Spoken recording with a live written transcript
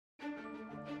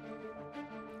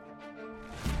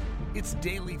It's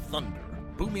Daily Thunder,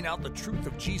 booming out the truth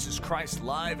of Jesus Christ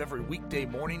live every weekday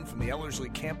morning from the Ellerslie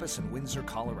campus in Windsor,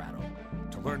 Colorado.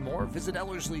 To learn more, visit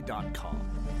Ellerslie.com.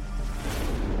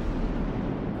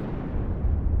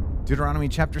 Deuteronomy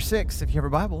chapter 6, if you have your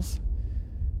Bibles.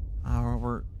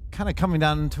 We're kind of coming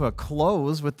down to a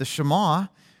close with the Shema,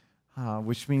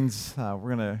 which means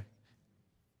we're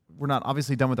not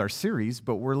obviously done with our series,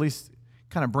 but we're at least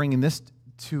kind of bringing this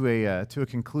to a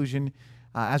conclusion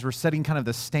as we're setting kind of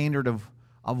the standard of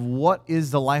what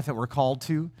is the life that we're called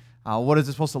to, what is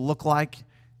it supposed to look like,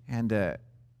 and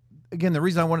again, the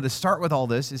reason I wanted to start with all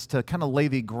this is to kind of lay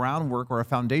the groundwork or a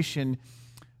foundation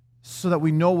so that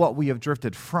we know what we have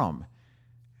drifted from.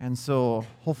 And so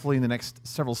hopefully in the next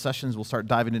several sessions we'll start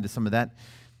diving into some of that.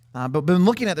 But been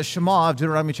looking at the Shema of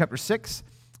Deuteronomy chapter 6.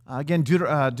 Again,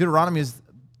 Deuteronomy is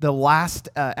the last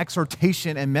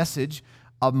exhortation and message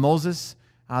of Moses.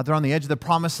 They're on the edge of the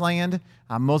promised land.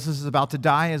 Moses is about to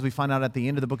die, as we find out at the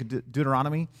end of the book of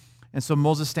Deuteronomy. And so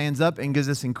Moses stands up and gives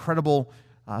this incredible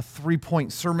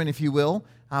three-point sermon, if you will,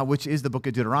 which is the book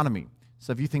of Deuteronomy.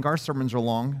 So if you think our sermons are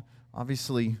long,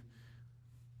 obviously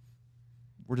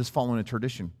we're just following a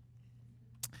tradition.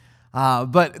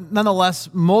 But nonetheless,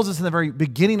 Moses in the very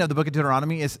beginning of the book of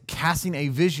Deuteronomy is casting a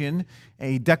vision,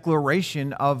 a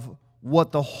declaration of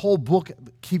what the whole book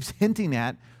keeps hinting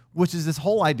at, which is this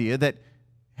whole idea that,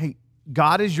 hey,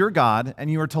 God is your God,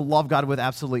 and you are to love God with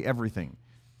absolutely everything.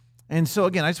 And so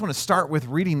again, I just want to start with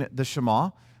reading the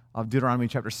Shema of Deuteronomy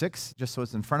chapter 6, just so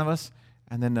it's in front of us,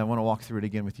 and then I want to walk through it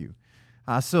again with you.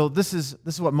 So this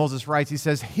is what Moses writes. He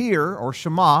says, "Hear, or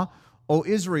Shema, O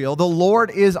Israel, the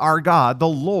Lord is our God, the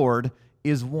Lord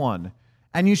is one.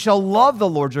 And you shall love the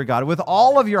Lord your God with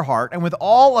all of your heart, and with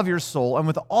all of your soul, and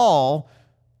with all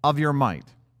of your might."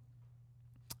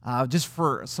 Just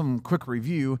for some quick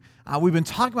review, we've been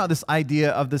talking about this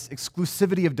idea of this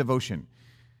exclusivity of devotion.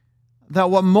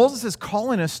 That what Moses is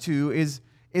calling us to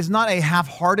is not a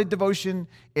half-hearted devotion.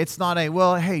 It's not a,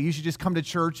 well, hey, you should just come to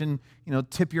church and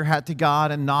tip your hat to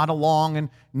God and nod along and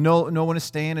know when to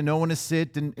stand and know when to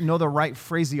sit and know the right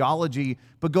phraseology,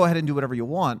 but go ahead and do whatever you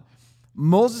want.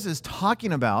 Moses is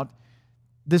talking about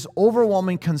this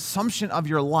overwhelming consumption of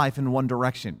your life in one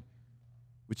direction,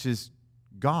 which is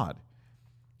God.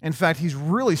 In fact, he's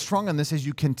really strong on this as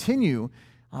you continue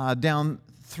down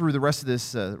through the rest of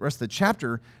the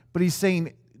chapter. But he's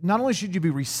saying not only should you be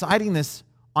reciting this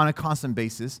on a constant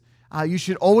basis, you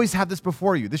should always have this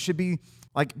before you. This should be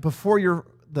like before your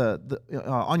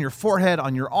on your forehead,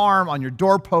 on your arm, on your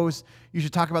doorpost. You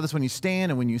should talk about this when you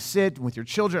stand and when you sit with your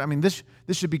children. I mean, this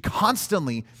should be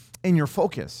constantly in your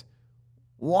focus.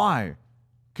 Why?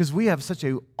 Because we have such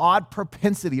an odd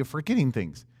propensity of forgetting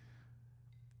things.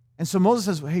 And so Moses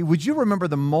says, hey, would you remember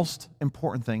the most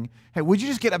important thing? Hey, would you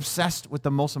just get obsessed with the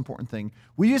most important thing?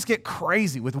 Would you just get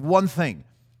crazy with one thing,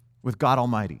 with God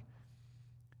Almighty?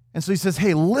 And so he says,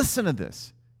 hey, listen to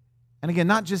this. And again,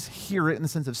 not just hear it in the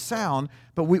sense of sound,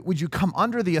 but would you come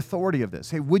under the authority of this?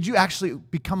 Hey, would you actually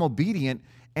become obedient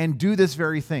and do this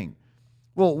very thing?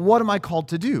 Well, what am I called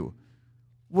to do?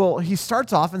 Well, he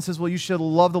starts off and says, well, you should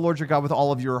love the Lord your God with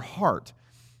all of your heart.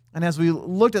 And as we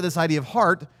looked at this idea of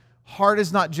heart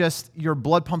is not just your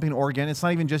blood-pumping organ. It's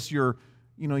not even just your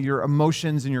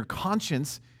emotions and your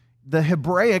conscience. The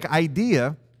Hebraic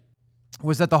idea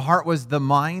was that the heart was the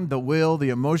mind, the will, the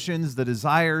emotions, the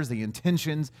desires, the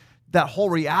intentions. That whole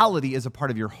reality is a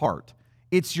part of your heart.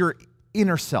 It's your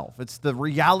inner self. It's the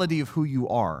reality of who you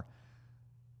are.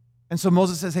 And so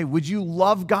Moses says, hey, would you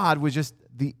love God with just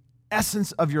the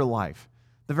essence of your life,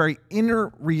 the very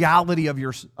inner reality of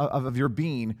your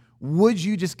being? Would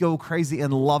you just go crazy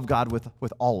and love God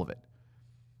with all of it?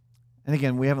 And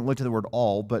again, we haven't looked at the word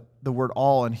all, but the word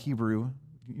all in Hebrew,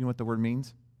 you know what the word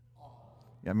means?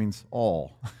 Yeah, it means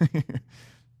all.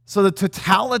 So the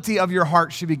totality of your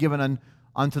heart should be given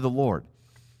unto the Lord.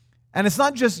 And it's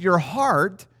not just your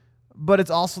heart, but it's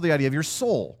also the idea of your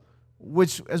soul,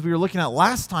 which, as we were looking at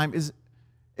last time,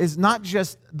 is not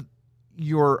just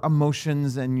your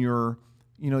emotions and your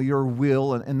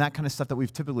will and that kind of stuff that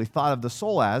we've typically thought of the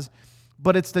soul as,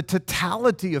 but it's the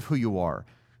totality of who you are.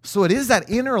 So it is that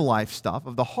inner life stuff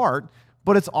of the heart,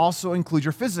 but it's also includes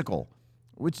your physical,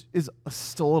 which is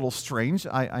still a little strange.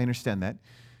 I understand that.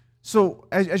 So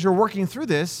as you're working through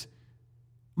this,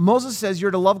 Moses says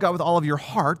you're to love God with all of your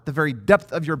heart, the very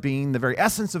depth of your being, the very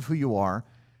essence of who you are,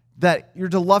 that you're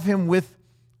to love him with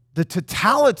the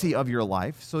totality of your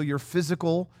life, so your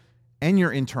physical and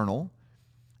your internal.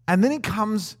 And then he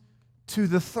comes to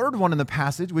the third one in the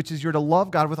passage, which is you're to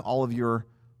love God with all of your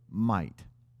might.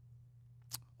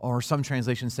 Or some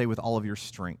translations say with all of your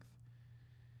strength.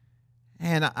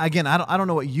 And again, I don't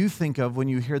know what you think of when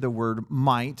you hear the word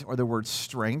might or the word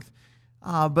strength,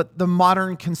 but the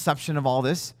modern conception of all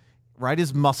this, right,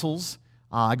 is muscles.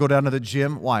 I go down to the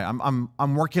gym. Why?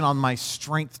 I'm working on my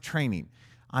strength training.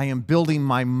 I am building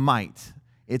my might.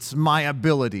 It's my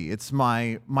ability. It's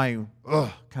my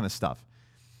kind of stuff.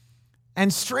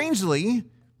 And strangely,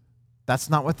 that's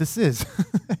not what this is.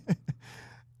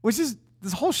 Which is,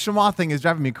 this whole Shema thing is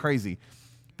driving me crazy.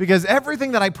 Because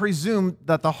everything that I presume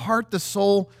that the heart, the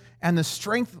soul, and the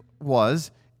strength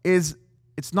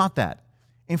it's not that.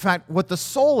 In fact, what the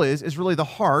soul is really the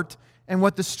heart, and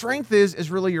what the strength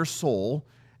is really your soul.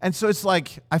 And so it's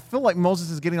like, I feel like Moses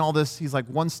is getting all this, he's like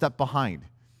one step behind,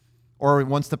 or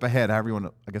one step ahead, however you want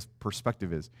to, I guess,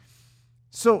 perspective is.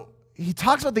 So he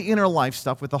talks about the inner life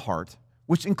stuff with the heart,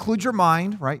 which includes your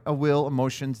mind, right? A will,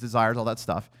 emotions, desires, all that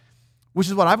stuff, which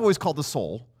is what I've always called the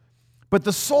soul. But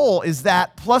the soul is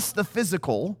that plus the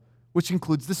physical, which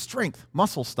includes the strength,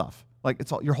 muscle stuff. Like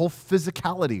it's all your whole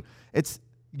physicality. It's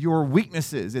your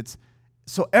weaknesses.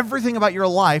 So everything about your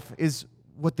life is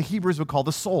what the Hebrews would call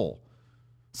the soul.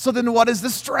 So then what is the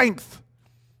strength?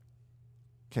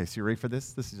 Okay, so you ready for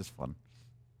this? This is just fun.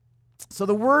 So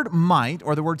the word might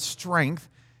or the word strength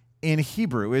in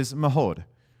Hebrew is mahod.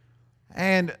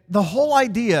 And the whole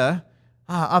idea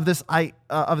of this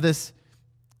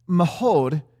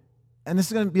mahod, and this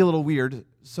is going to be a little weird,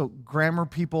 so grammar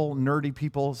people, nerdy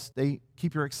people,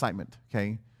 keep your excitement,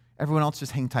 okay? Everyone else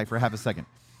just hang tight for half a second.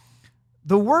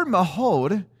 The word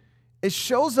mahod, it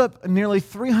shows up nearly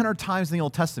 300 times in the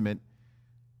Old Testament,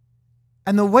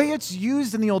 and the way it's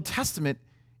used in the Old Testament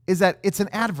is that it's an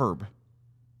adverb.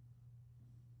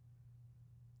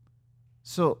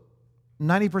 So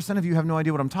 90% of you have no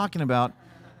idea what I'm talking about,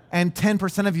 and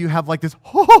 10% of you have like this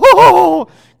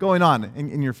going on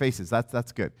in your faces.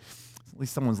 That's good. At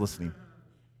least someone's listening,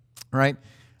 right?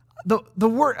 The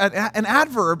word, an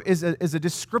adverb is a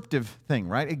descriptive thing,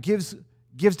 right? It gives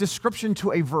description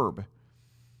to a verb,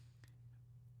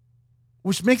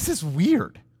 which makes this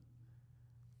weird.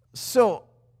 So,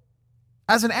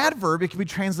 as an adverb, it can be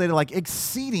translated like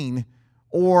exceeding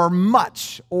or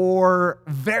much or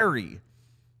very.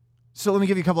 So let me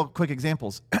give you a couple of quick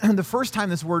examples. The first time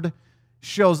this word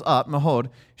shows up, mahod,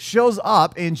 shows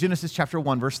up in Genesis chapter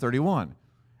 1, verse 31.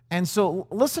 And so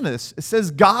listen to this. It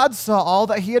says, God saw all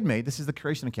that he had made. This is the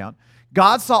creation account.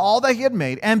 God saw all that he had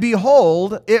made, and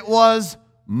behold, it was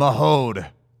mahod,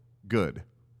 good.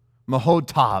 Mahod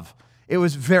tav. It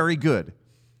was very good.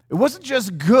 It wasn't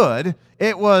just good,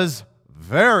 it was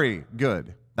very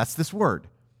good. That's this word.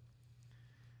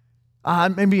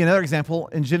 Maybe another example,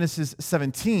 in Genesis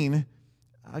 17,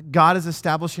 God is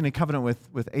establishing a covenant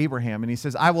with Abraham, and he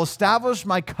says, I will establish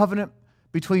my covenant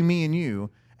between me and you,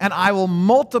 and I will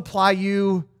multiply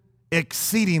you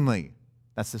exceedingly.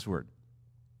 That's this word.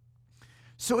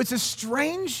 So it's a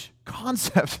strange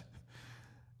concept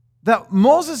that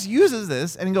Moses uses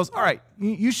this, and he goes, all right,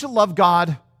 you should love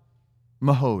God,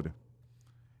 mahod.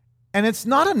 And it's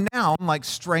not a noun like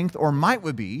strength or might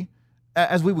would be,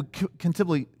 as we would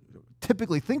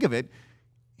typically think of it.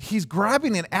 He's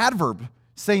grabbing an adverb,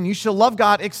 saying you should love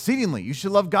God exceedingly, you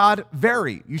should love God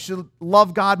very, you should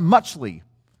love God muchly.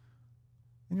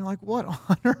 And you're like, what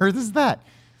on earth is that?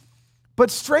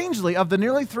 But strangely, of the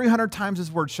nearly 300 times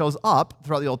this word shows up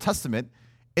throughout the Old Testament,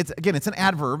 it's an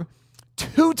adverb.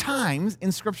 2 times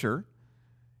in Scripture,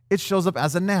 it shows up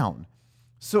as a noun.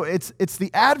 So it's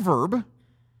the adverb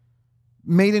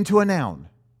made into a noun.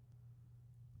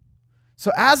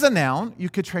 So as a noun, you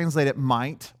could translate it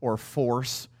might or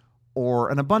force or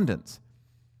an abundance.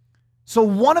 So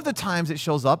one of the times it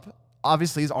shows up,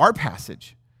 obviously, is our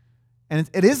passage. And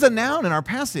it is a noun in our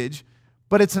passage,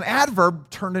 but it's an adverb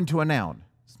turned into a noun.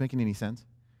 Is this making any sense?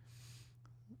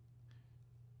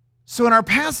 So in our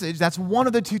passage, that's one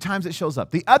of the 2 times it shows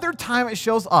up. The other time it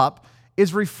shows up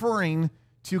is referring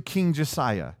to King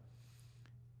Josiah.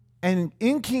 And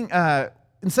in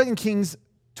 2 Kings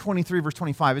 23, verse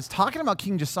 25, it's talking about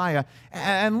King Josiah.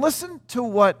 And listen to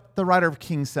what the writer of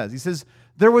Kings says. He says,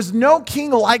 there was no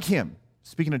king like him,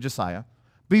 speaking of Josiah,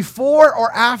 before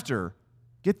or after,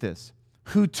 get this,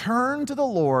 who turned to the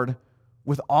Lord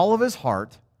with all of his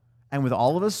heart and with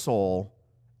all of his soul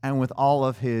and with all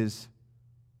of his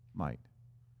might,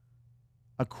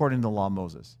 according to the law of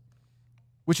Moses,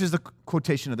 which is the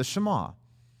quotation of the Shema.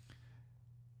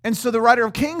 And so the writer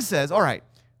of Kings says, all right,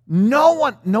 no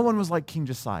one was like King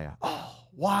Josiah. Oh,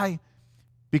 why?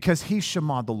 Because he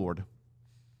shema'd the Lord.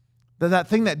 That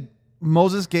thing that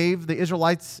Moses gave the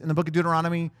Israelites in the book of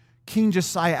Deuteronomy, King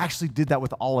Josiah actually did that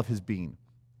with all of his being.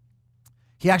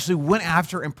 He actually went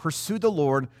after and pursued the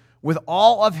Lord with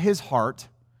all of his heart,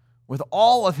 with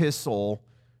all of his soul,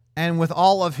 and with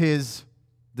all of his,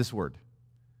 this word.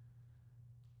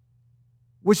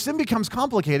 Which then becomes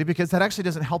complicated because that actually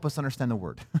doesn't help us understand the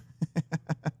word.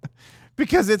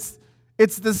 Because it's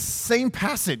the same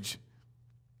passage,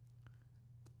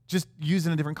 just used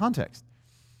in a different context.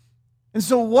 And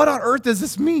so what on earth does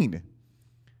this mean?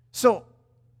 So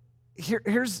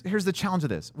here's the challenge of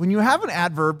this. When you have an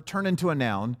adverb turned into a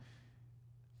noun,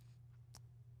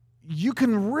 you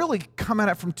can really come at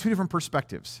it from two different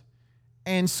perspectives.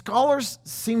 And scholars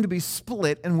seem to be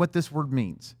split in what this word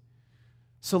means.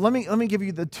 So let me give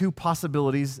you the two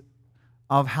possibilities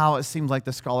of how it seems like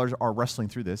the scholars are wrestling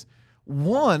through this.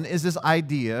 One is this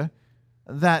idea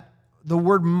that the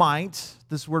word might,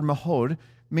 this word mahod,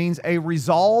 means a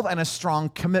resolve and a strong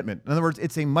commitment. In other words,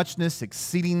 it's a muchness,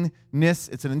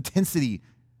 exceedingness, it's an intensity.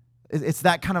 It's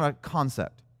that kind of a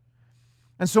concept.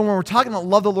 And so when we're talking about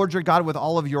love the Lord your God with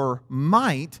all of your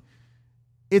might,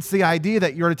 it's the idea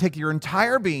that you're to take your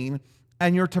entire being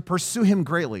and you're to pursue him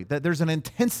greatly, that there's an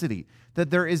intensity,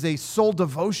 that there is a soul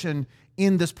devotion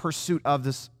in this pursuit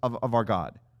of our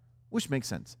God, which makes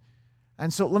sense.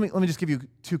 And so let me just give you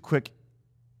two quick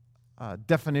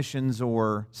definitions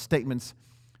or statements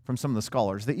from some of the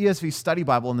scholars. The ESV Study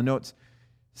Bible in the notes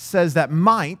says that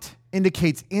might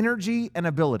indicates energy and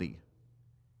ability.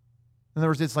 In other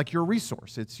words, it's like your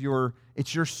resource, it's your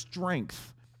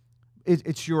strength,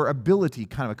 it's your ability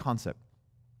kind of a concept.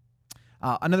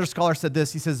 Another scholar said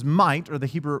this. He says might, or the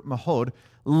Hebrew mahod,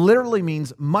 literally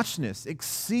means muchness,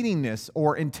 exceedingness,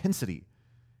 or intensity.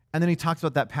 And then he talks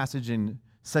about that passage in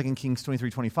 2 Kings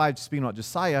 23:25, speaking about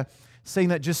Josiah, saying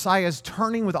that Josiah's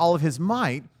turning with all of his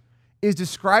might is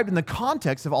described in the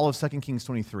context of all of 2 Kings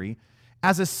 23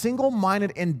 as a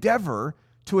single-minded endeavor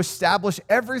to establish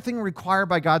everything required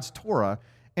by God's Torah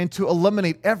and to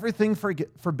eliminate everything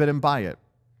forbidden by it.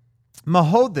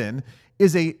 Mahod, then,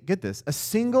 is get this, a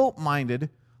single-minded,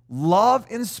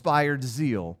 love-inspired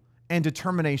zeal and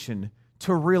determination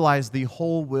to realize the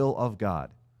whole will of God.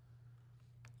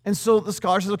 And so the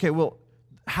scholar says, okay, well,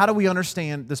 how do we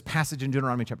understand this passage in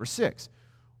Deuteronomy chapter 6?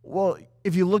 Well,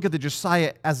 if you look at the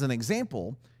Josiah as an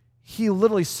example, he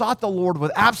literally sought the Lord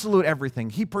with absolute everything.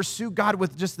 He pursued God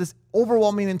with just this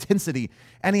overwhelming intensity,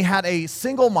 and he had a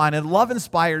single-minded,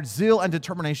 love-inspired zeal and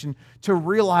determination to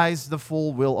realize the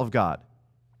full will of God.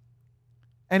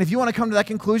 And if you want to come to that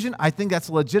conclusion, I think that's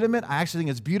legitimate. I actually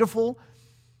think it's beautiful.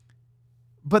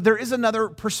 But there is another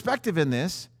perspective in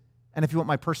this, and if you want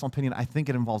my personal opinion, I think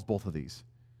it involves both of these.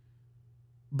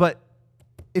 But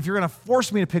if you're going to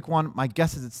force me to pick one, my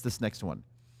guess is it's this next one.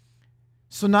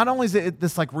 So not only is it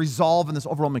this like resolve and this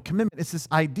overwhelming commitment, it's this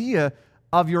idea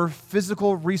of your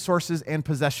physical resources and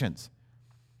possessions,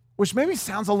 which maybe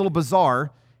sounds a little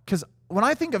bizarre because when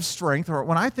I think of strength or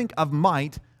when I think of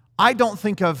might, I don't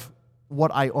think of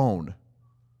what I own.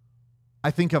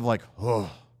 I think of like,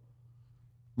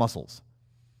 muscles.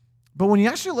 But when you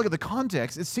actually look at the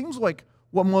context, it seems like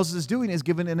what Moses is doing is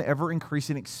giving an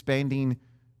ever-increasing, expanding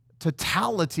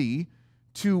totality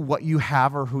to what you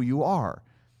have or who you are.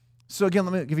 So again,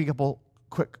 let me give you a couple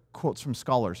quick quotes from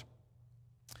scholars.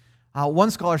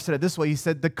 One scholar said it this way. He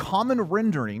said, the common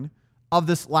rendering of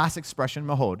this last expression,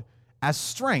 mahod, as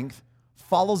strength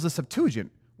follows the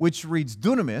Septuagint, which reads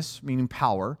dunamis, meaning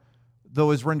power,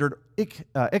 though is rendered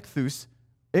ichthus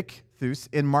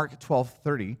in Mark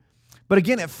 12:30. But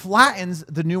again, it flattens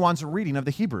the nuanced reading of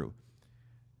the Hebrew.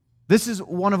 This is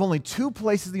one of only two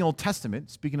places in the Old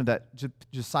Testament, speaking of that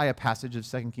Josiah passage of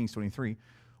 2 Kings 23,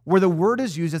 where the word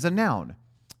is used as a noun.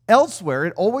 Elsewhere,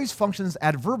 it always functions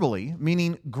adverbially,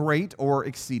 meaning great or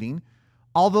exceeding,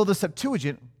 although the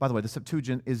Septuagint, by the way, the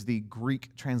Septuagint is the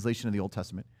Greek translation of the Old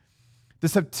Testament. The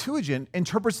Septuagint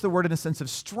interprets the word in a sense of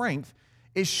strength.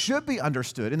 It should be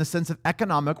understood in the sense of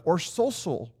economic or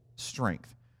social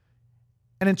strength.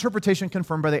 An interpretation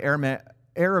confirmed by the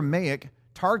Aramaic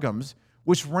Targums,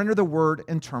 which render the word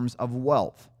in terms of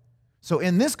wealth. So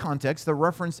in this context, the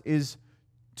reference is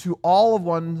to all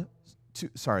one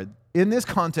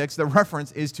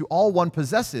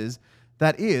possesses,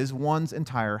 that is, one's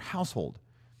entire household.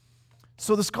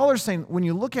 So the scholar's saying, when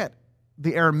you look at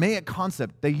the Aramaic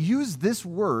concept, they use this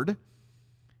word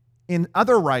in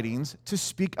other writings to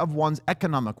speak of one's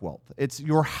economic wealth. It's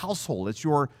your household, it's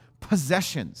your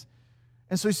possessions.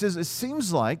 And so he says, it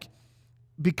seems like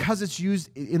because it's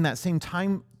used in that same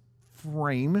time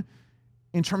frame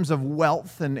in terms of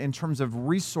wealth and in terms of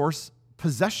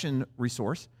possession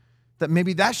resource, that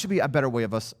maybe that should be a better way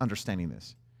of us understanding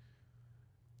this.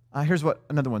 Here's what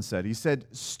another one said. He said,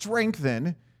 strength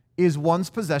then is one's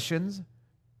possessions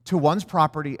to one's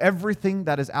property, everything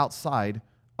that is outside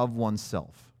of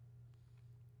oneself.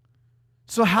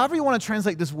 So however you want to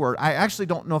translate this word, I actually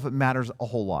don't know if it matters a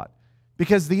whole lot,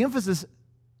 because the emphasis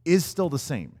is still the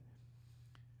same.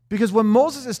 Because when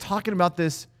Moses is talking about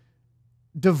this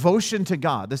devotion to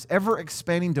God, this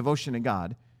ever-expanding devotion to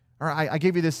God, all right, I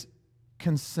gave you this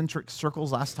concentric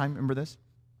circles last time, remember this?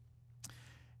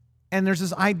 And there's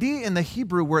this idea in the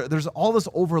Hebrew where there's all this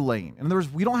overlaying. In other words,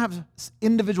 we don't have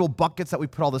individual buckets that we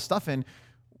put all this stuff in.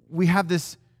 We have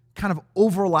this kind of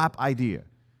overlap idea.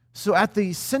 So at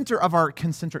the center of our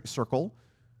concentric circle,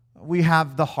 we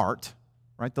have the heart,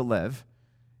 right, the lev,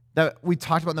 that we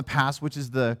talked about in the past, which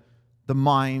is the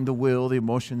mind, the will, the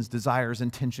emotions, desires,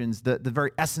 intentions, the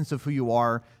very essence of who you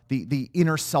are, the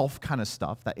inner self kind of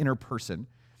stuff, that inner person.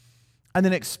 And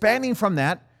then expanding from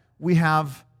that, we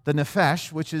have the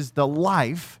nephesh, which is the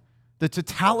life, the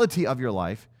totality of your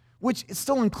life, which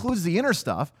still includes the inner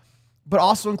stuff, but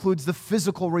also includes the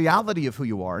physical reality of who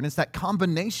you are. And it's that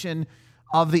combination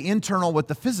of the internal with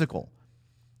the physical.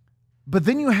 But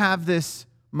then you have this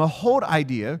mahod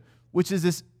idea, which is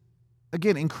this,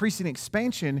 again, increasing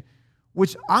expansion,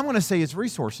 which I'm going to say is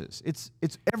resources. It's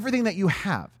everything that you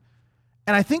have.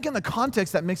 And I think in the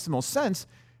context that makes the most sense,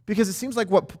 because it seems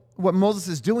like what Moses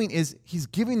is doing is he's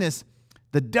giving this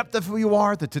the depth of who you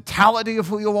are, the totality of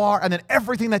who you are, and then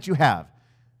everything that you have.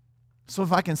 So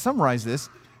if I can summarize this,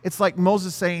 it's like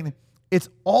Moses saying, it's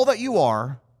all that you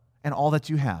are and all that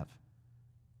you have.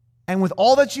 And with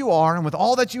all that you are and with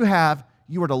all that you have,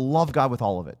 you are to love God with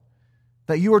all of it.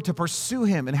 That you are to pursue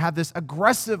Him and have this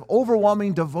aggressive,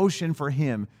 overwhelming devotion for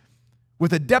Him.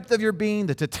 With the depth of your being,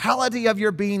 the totality of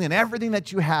your being, and everything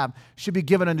that you have should be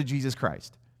given unto Jesus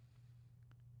Christ.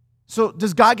 So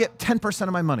does God get 10%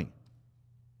 of my money?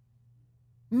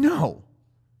 No.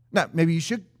 Now, maybe you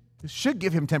should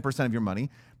give Him 10% of your money,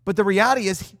 but the reality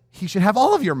is He should have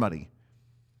all of your money.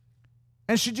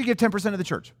 And should you give 10% to the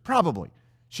church? Probably.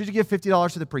 Should you give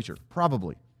 $50 to the preacher?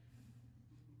 Probably.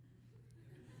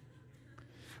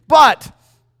 But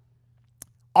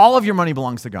all of your money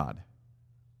belongs to God.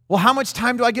 Well, how much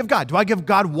time do I give God? Do I give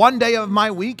God one day of my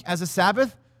week as a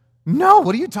Sabbath? No,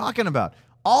 what are you talking about?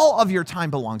 All of your time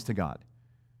belongs to God.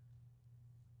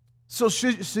 So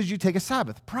should you take a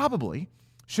Sabbath? Probably.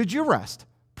 Should you rest?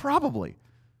 Probably.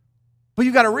 But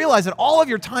you've got to realize that all of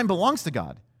your time belongs to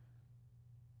God.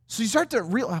 So you start to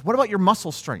realize, what about your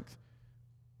muscle strength?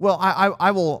 Well,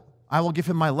 I will give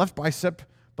Him my left bicep,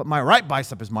 but my right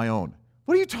bicep is my own.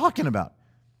 What are you talking about?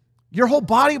 Your whole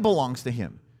body belongs to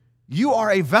Him. You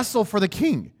are a vessel for the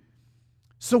King.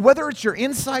 So whether it's your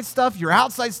inside stuff, your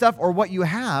outside stuff, or what you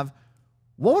have,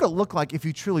 what would it look like if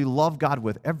you truly love God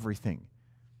with everything?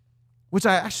 Which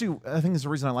I think is the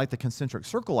reason I like the concentric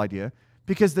circle idea,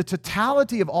 because the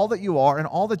totality of all that you are and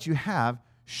all that you have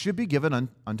should be given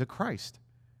unto Christ.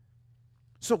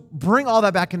 So bring all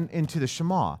that back into the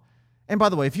Shema. And by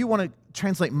the way, if you want to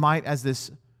translate might as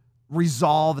this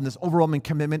resolve and this overwhelming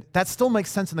commitment, that still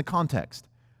makes sense in the context.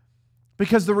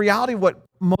 Because the reality of what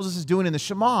Moses is doing in the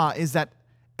Shema is that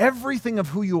everything of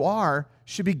who you are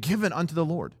should be given unto the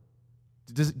Lord.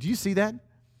 Do you see that?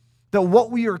 That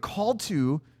what we are called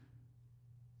to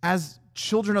as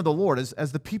children of the Lord,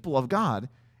 as the people of God,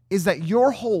 is that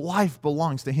your whole life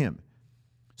belongs to Him.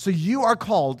 So you are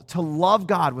called to love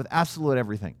God with absolute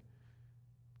everything.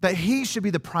 That He should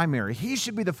be the primary. He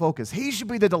should be the focus. He should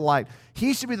be the delight.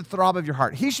 He should be the throb of your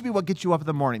heart. He should be what gets you up in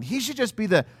the morning. He should just be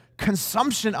the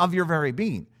consumption of your very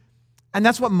being. And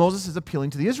that's what Moses is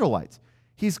appealing to the Israelites.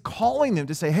 He's calling them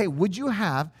to say, hey, would you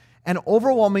have an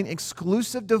overwhelming,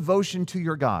 exclusive devotion to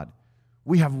your God?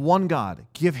 We have one God.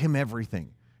 Give Him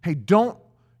everything. Hey, don't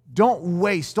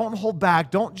waste. Don't hold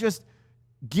back. Don't just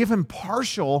give Him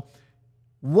partial.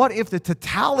 What if the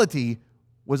totality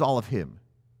was all of Him?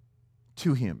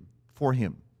 To Him, for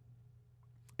Him.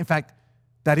 In fact,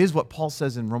 that is what Paul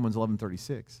says in Romans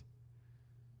 11:36.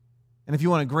 And if you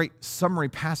want a great summary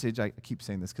passage, I keep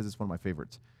saying this because it's one of my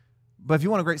favorites, but if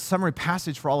you want a great summary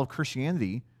passage for all of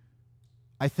Christianity,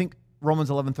 I think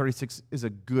Romans 11:36 is a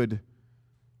good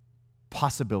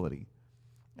possibility.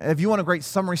 If you want a great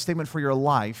summary statement for your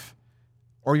life,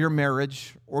 or your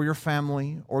marriage, or your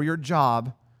family, or your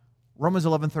job, Romans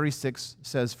 11:36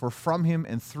 says, for from Him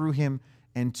and through Him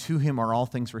and to Him are all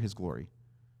things for His glory.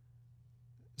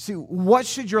 See, what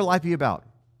should your life be about?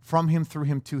 From Him, through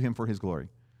Him, to Him for His glory.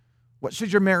 What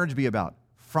should your marriage be about?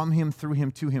 From Him, through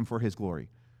Him, to Him for His glory.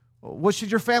 What should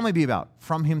your family be about?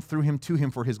 From Him, through Him, to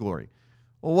Him for His glory.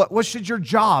 What should your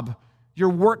job, your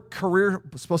work career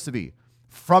supposed to be?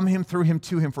 From Him, through Him,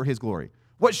 to Him for His glory.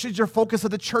 What should your focus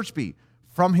of the church be?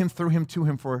 From Him, through Him, to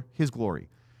Him for His glory.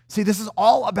 See, this is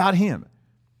all about Him.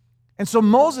 And so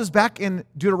Moses, back in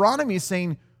Deuteronomy, is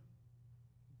saying,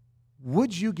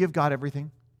 would you give God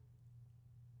everything?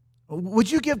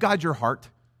 Would you give God your heart,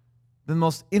 the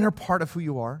most inner part of who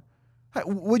you are?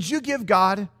 Would you give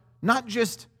God not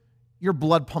just your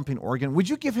blood pumping organ? Would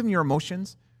you give him your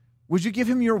emotions? Would you give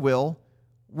him your will?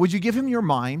 Would you give him your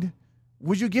mind?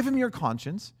 Would you give him your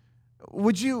conscience?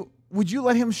 Would you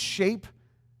let him shape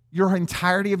your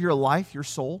entirety of your life, your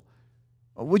soul?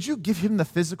 Would you give him the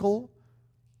physical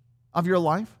of your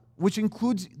life, which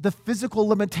includes the physical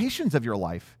limitations of your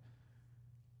life?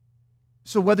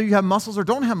 So whether you have muscles or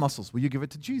don't have muscles, will you give it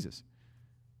to Jesus?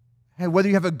 Hey, whether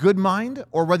you have a good mind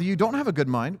or whether you don't have a good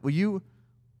mind, will you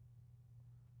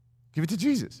give it to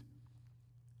Jesus?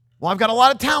 Well, I've got a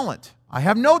lot of talent. I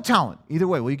have no talent. Either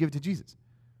way, will you give it to Jesus?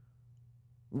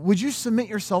 Would you submit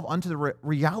yourself unto the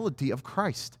reality of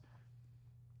Christ?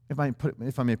 If I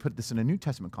may put this in a New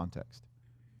Testament context.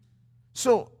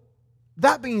 So,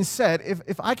 that being said,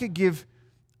 if I could give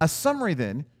a summary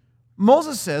then,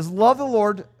 Moses says, love the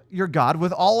Lord your God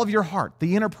with all of your heart,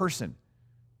 the inner person,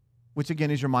 which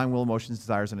again is your mind, will, emotions,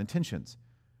 desires, and intentions.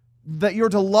 That you're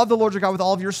to love the Lord your God with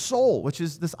all of your soul, which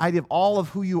is this idea of all of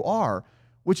who you are,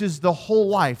 which is the whole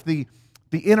life, the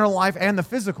inner life and the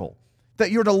physical. That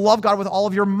you're to love God with all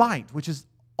of your might, which is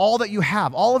all that you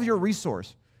have, all of your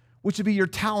resource, which would be your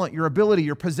talent, your ability,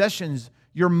 your possessions,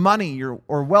 your money,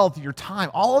 or wealth, your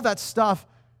time. All of that stuff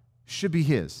should be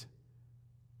his.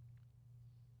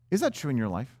 Is that true in your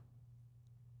life?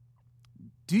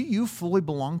 Do you fully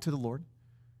belong to the Lord?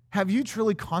 Have you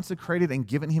truly consecrated and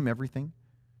given him everything?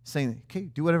 Saying, okay,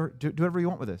 do whatever you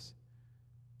want with this.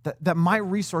 That my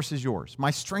resource is yours.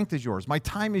 My strength is yours. My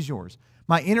time is yours.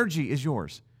 My energy is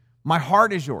yours. My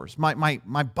heart is yours. My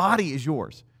body is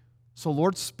yours. So,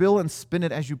 Lord, spill and spin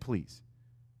it as you please.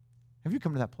 Have you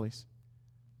come to that place?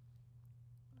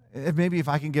 Maybe if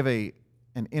I can give an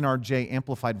NRJ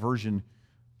amplified version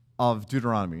of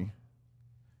Deuteronomy.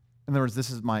 In other words, this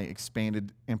is my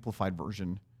expanded, amplified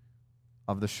version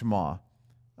of the Shema.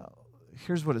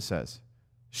 Here's what it says.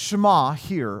 Shema,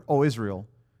 hear, O Israel,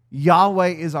 Yahweh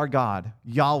is our God,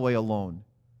 Yahweh alone.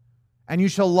 And you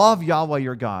shall love Yahweh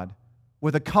your God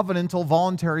with a covenantal,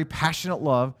 voluntary, passionate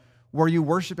love where you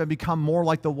worship and become more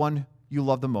like the one you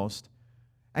love the most.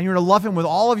 And you're to love him with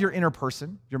all of your inner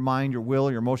person, your mind, your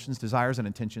will, your emotions, desires, and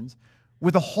intentions,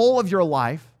 with the whole of your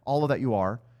life, all of that you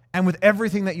are, and with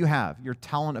everything that you have, your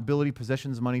talent, ability,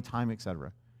 possessions, money, time,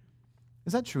 etc.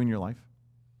 Is that true in your life?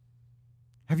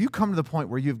 Have you come to the point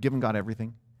where you've given God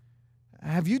everything?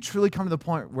 Have you truly come to the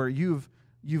point where you've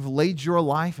laid your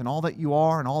life and all that you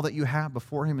are and all that you have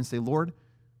before him and say, Lord,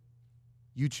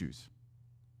 you choose.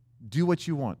 Do what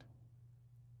you want.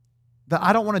 That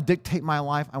I don't want to dictate my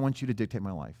life. I want you to dictate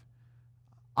my life.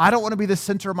 I don't want to be the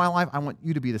center of my life. I want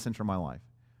you to be the center of my life.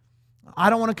 I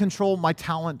don't want to control my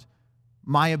talent,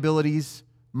 my abilities,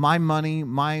 my money,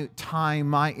 my time,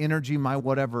 my energy, my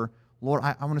whatever. Lord,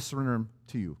 I want to surrender them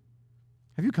to you.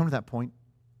 Have you come to that point?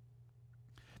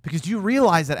 Because do you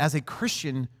realize that as a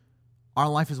Christian, our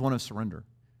life is one of surrender?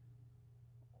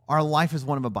 Our life is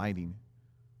one of abiding.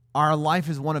 Our life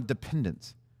is one of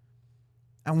dependence.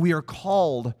 And we are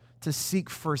called to seek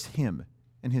first him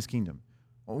and his kingdom.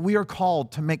 We are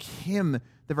called to make him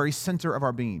the very center of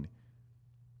our being.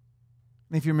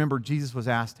 And if you remember, Jesus was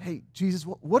asked, hey, Jesus,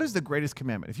 what is the greatest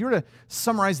commandment? If you were to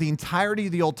summarize the entirety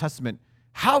of the Old Testament,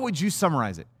 how would you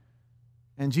summarize it?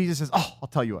 And Jesus says, I'll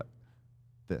tell you what,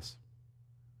 this.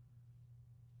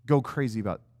 Go crazy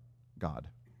about God.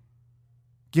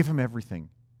 Give him everything.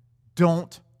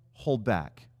 Don't hold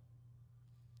back.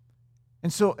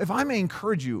 And so if I may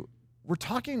encourage you, we're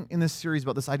talking in this series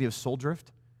about this idea of soul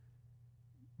drift.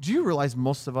 Do you realize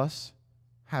most of us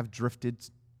have drifted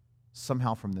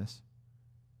somehow from this?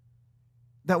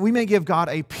 That we may give God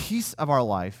a piece of our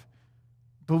life,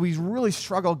 but we really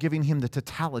struggle giving him the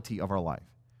totality of our life.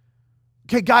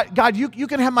 Okay, God, you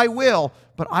can have my will,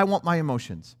 but I want my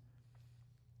emotions.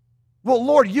 Well,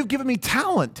 Lord, you've given me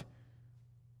talent.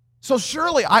 So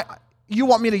surely you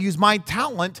want me to use my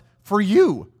talent for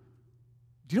you.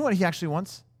 Do you know what he actually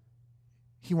wants?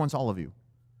 He wants all of you.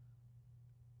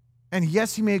 And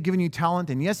yes, he may have given you talent,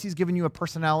 and yes, he's given you a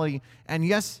personality, and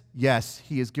yes,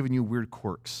 he has given you weird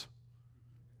quirks.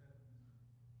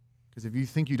 Because if you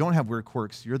think you don't have weird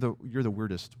quirks, you're the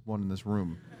weirdest one in this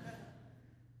room.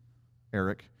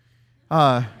 Eric.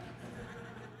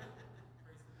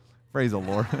 Praise the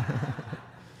Lord.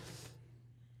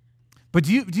 But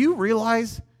do you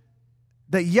realize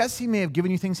that yes, he may have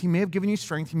given you things, he may have given you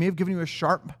strength, he may have given you a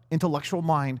sharp intellectual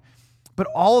mind, but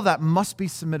all of that must be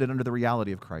submitted under the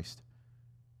reality of Christ.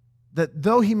 That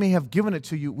though he may have given it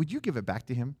to you, would you give it back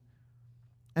to him?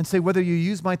 And say, whether you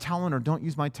use my talent or don't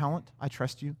use my talent, I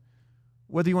trust you.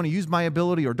 Whether you want to use my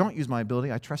ability or don't use my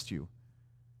ability, I trust you.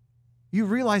 you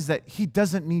realize that he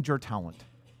doesn't need your talent.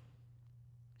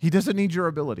 He doesn't need your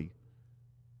ability.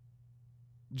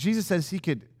 Jesus says he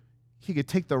could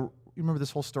take you remember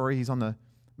this whole story? He's on the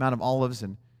Mount of Olives,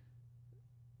 and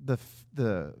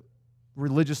the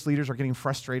religious leaders are getting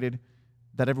frustrated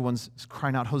that everyone's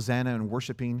crying out Hosanna and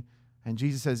worshiping. And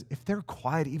Jesus says, if they're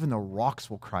quiet, even the rocks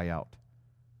will cry out.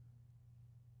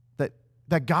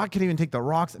 That God can even take the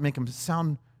rocks and make them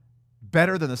sound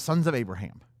better than the sons of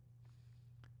Abraham.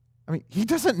 I mean, he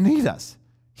doesn't need us.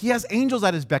 He has angels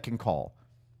at his beck and call.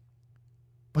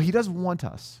 But he does want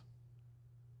us.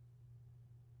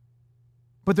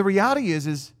 But the reality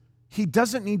is he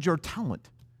doesn't need your talent.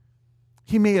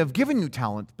 He may have given you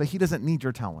talent, but he doesn't need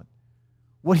your talent.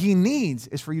 What he needs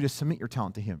is for you to submit your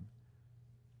talent to him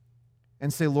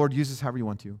and say, Lord, use this however you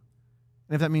want to. And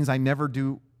if that means I never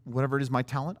do whatever it is my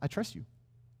talent, I trust you.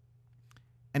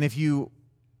 And if you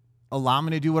allow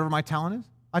me to do whatever my talent is,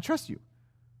 I trust you.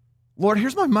 Lord,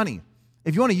 here's my money.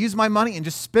 If you want to use my money and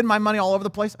just spend my money all over the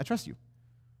place, I trust you.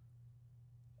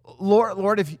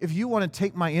 Lord, if you want to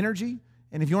take my energy,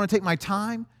 and if you want to take my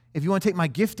time, if you want to take my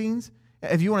giftings,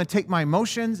 if you want to take my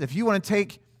emotions, if you want to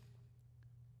take...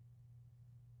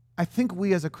 I think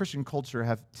we as a Christian culture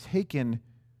have taken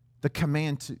the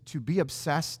command to be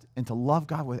obsessed and to love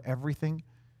God with everything.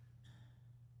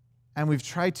 And we've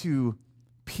tried to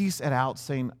piece it out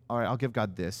saying, all right, I'll give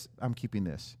God this. I'm keeping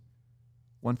this.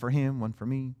 One for him, one for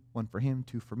me, one for him,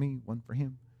 two for me, one for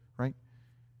him, right?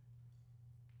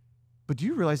 But do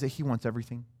you realize that he wants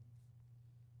everything?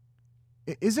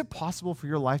 Is it possible for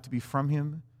your life to be from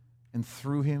him and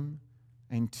through him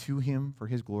and to him for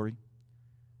his glory?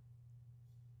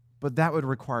 But that would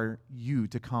require you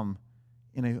to come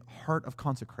in a heart of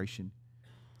consecration,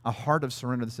 a heart of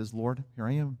surrender that says, Lord, here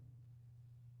I am.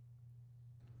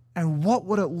 And what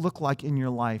would it look like in your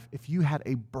life if you had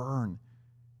a burn,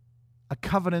 a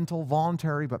covenantal,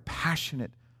 voluntary, but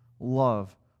passionate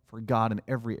love for God in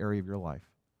every area of your life?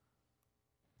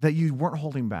 That you weren't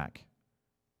holding back.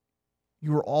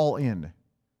 You were all in.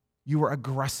 You were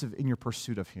aggressive in your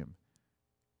pursuit of him.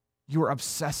 You were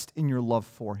obsessed in your love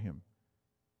for him.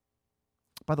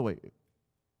 By the way,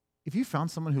 if you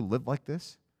found someone who lived like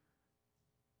this,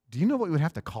 do you know what we would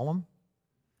have to call them?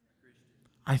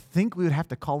 I think we would have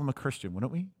to call them a Christian,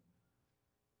 wouldn't we?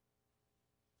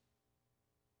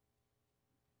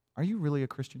 Are you really a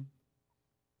Christian?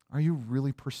 Are you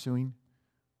really pursuing?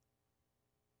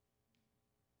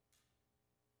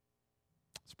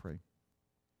 Let's pray.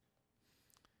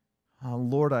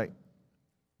 Lord,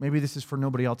 maybe this is for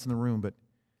nobody else in the room, but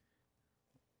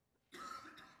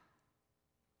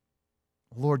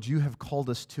Lord, you have called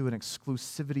us to an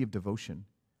exclusivity of devotion,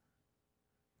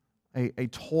 a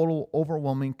total,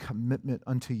 overwhelming commitment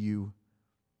unto you.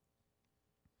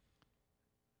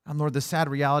 And Lord, the sad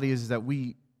reality is that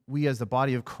we as the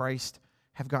body of Christ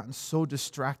have gotten so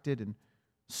distracted and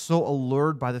so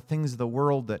allured by the things of the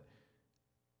world that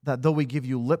though we give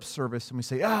you lip service and we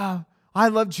say, I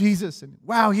love Jesus, and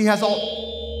wow, he has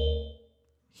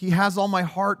all my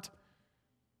heart.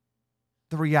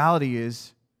 The reality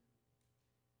is,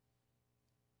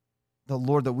 the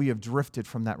Lord, that we have drifted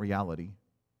from that reality.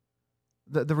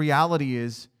 The reality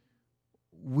is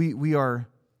we are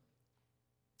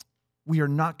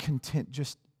not content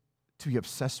just to be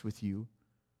obsessed with you.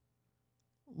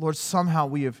 Lord, somehow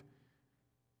we have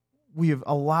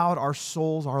allowed our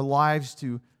souls, our lives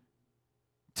to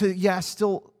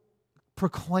still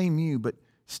proclaim you, but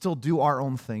still do our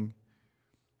own thing.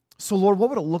 So Lord, what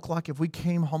would it look like if we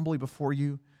came humbly before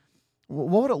you?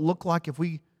 What would it look like if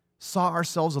we saw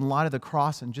ourselves in light of the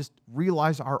cross and just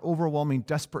realized our overwhelming,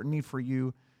 desperate need for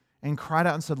you and cried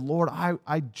out and said, Lord,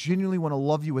 I genuinely want to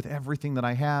love you with everything that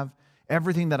I have,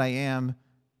 everything that I am,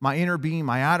 my inner being,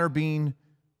 my outer being,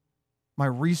 my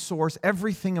resource,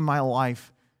 everything in my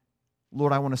life.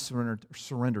 Lord, I want to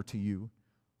surrender to you.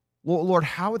 Lord,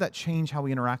 how would that change how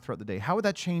we interact throughout the day? How would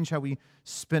that change how we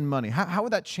spend money? How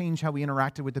would that change how we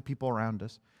interacted with the people around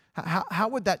us? How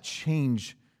would that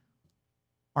change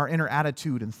our inner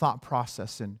attitude and thought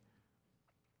process? And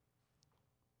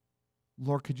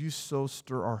Lord, could you so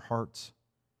stir our hearts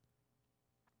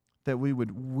that we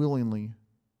would willingly,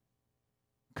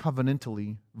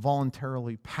 covenantally,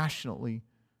 voluntarily, passionately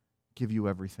give you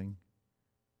everything?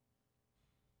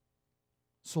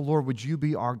 So Lord, would you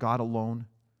be our God alone?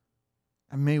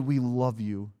 And may we love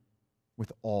you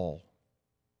with all.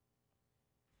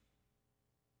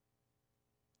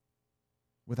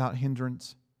 Without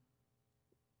hindrance,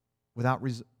 without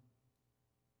a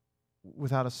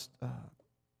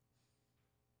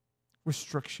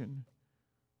restriction,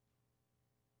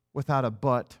 without a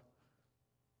but.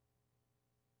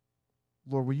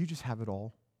 Lord, will you just have it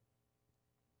all?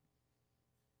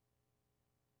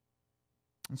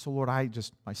 And so, Lord, I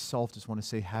just myself just want to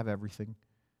say, have everything.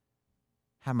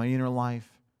 Have my inner life,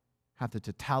 have the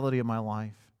totality of my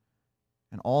life,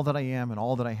 and all that I am and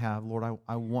all that I have. Lord,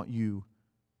 I want you.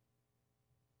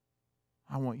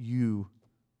 I want you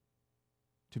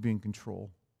to be in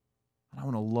control. And I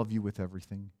want to love you with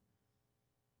everything.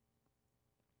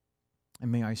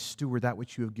 And may I steward that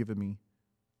which you have given me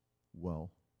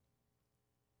well.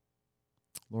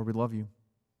 Lord, we love you.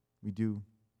 We do.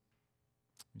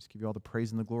 We just give you all the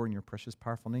praise and the glory in your precious,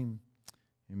 powerful name.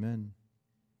 Amen.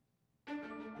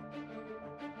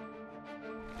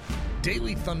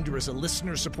 Daily Thunder is a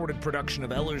listener-supported production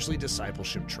of Ellerslie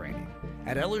Discipleship Training.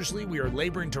 At Ellerslie, we are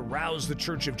laboring to rouse the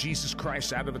Church of Jesus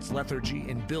Christ out of its lethargy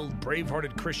and build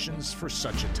brave-hearted Christians for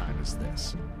such a time as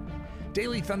this.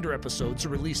 Daily Thunder episodes are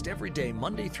released every day,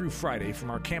 Monday through Friday, from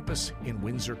our campus in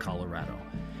Windsor, Colorado.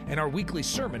 And our weekly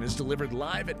sermon is delivered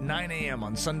live at 9 a.m.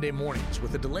 on Sunday mornings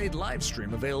with a delayed live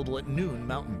stream available at noon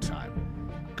Mountain Time.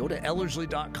 Go to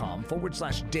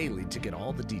Ellerslie.com/daily to get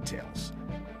all the details.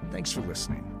 Thanks for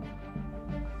listening.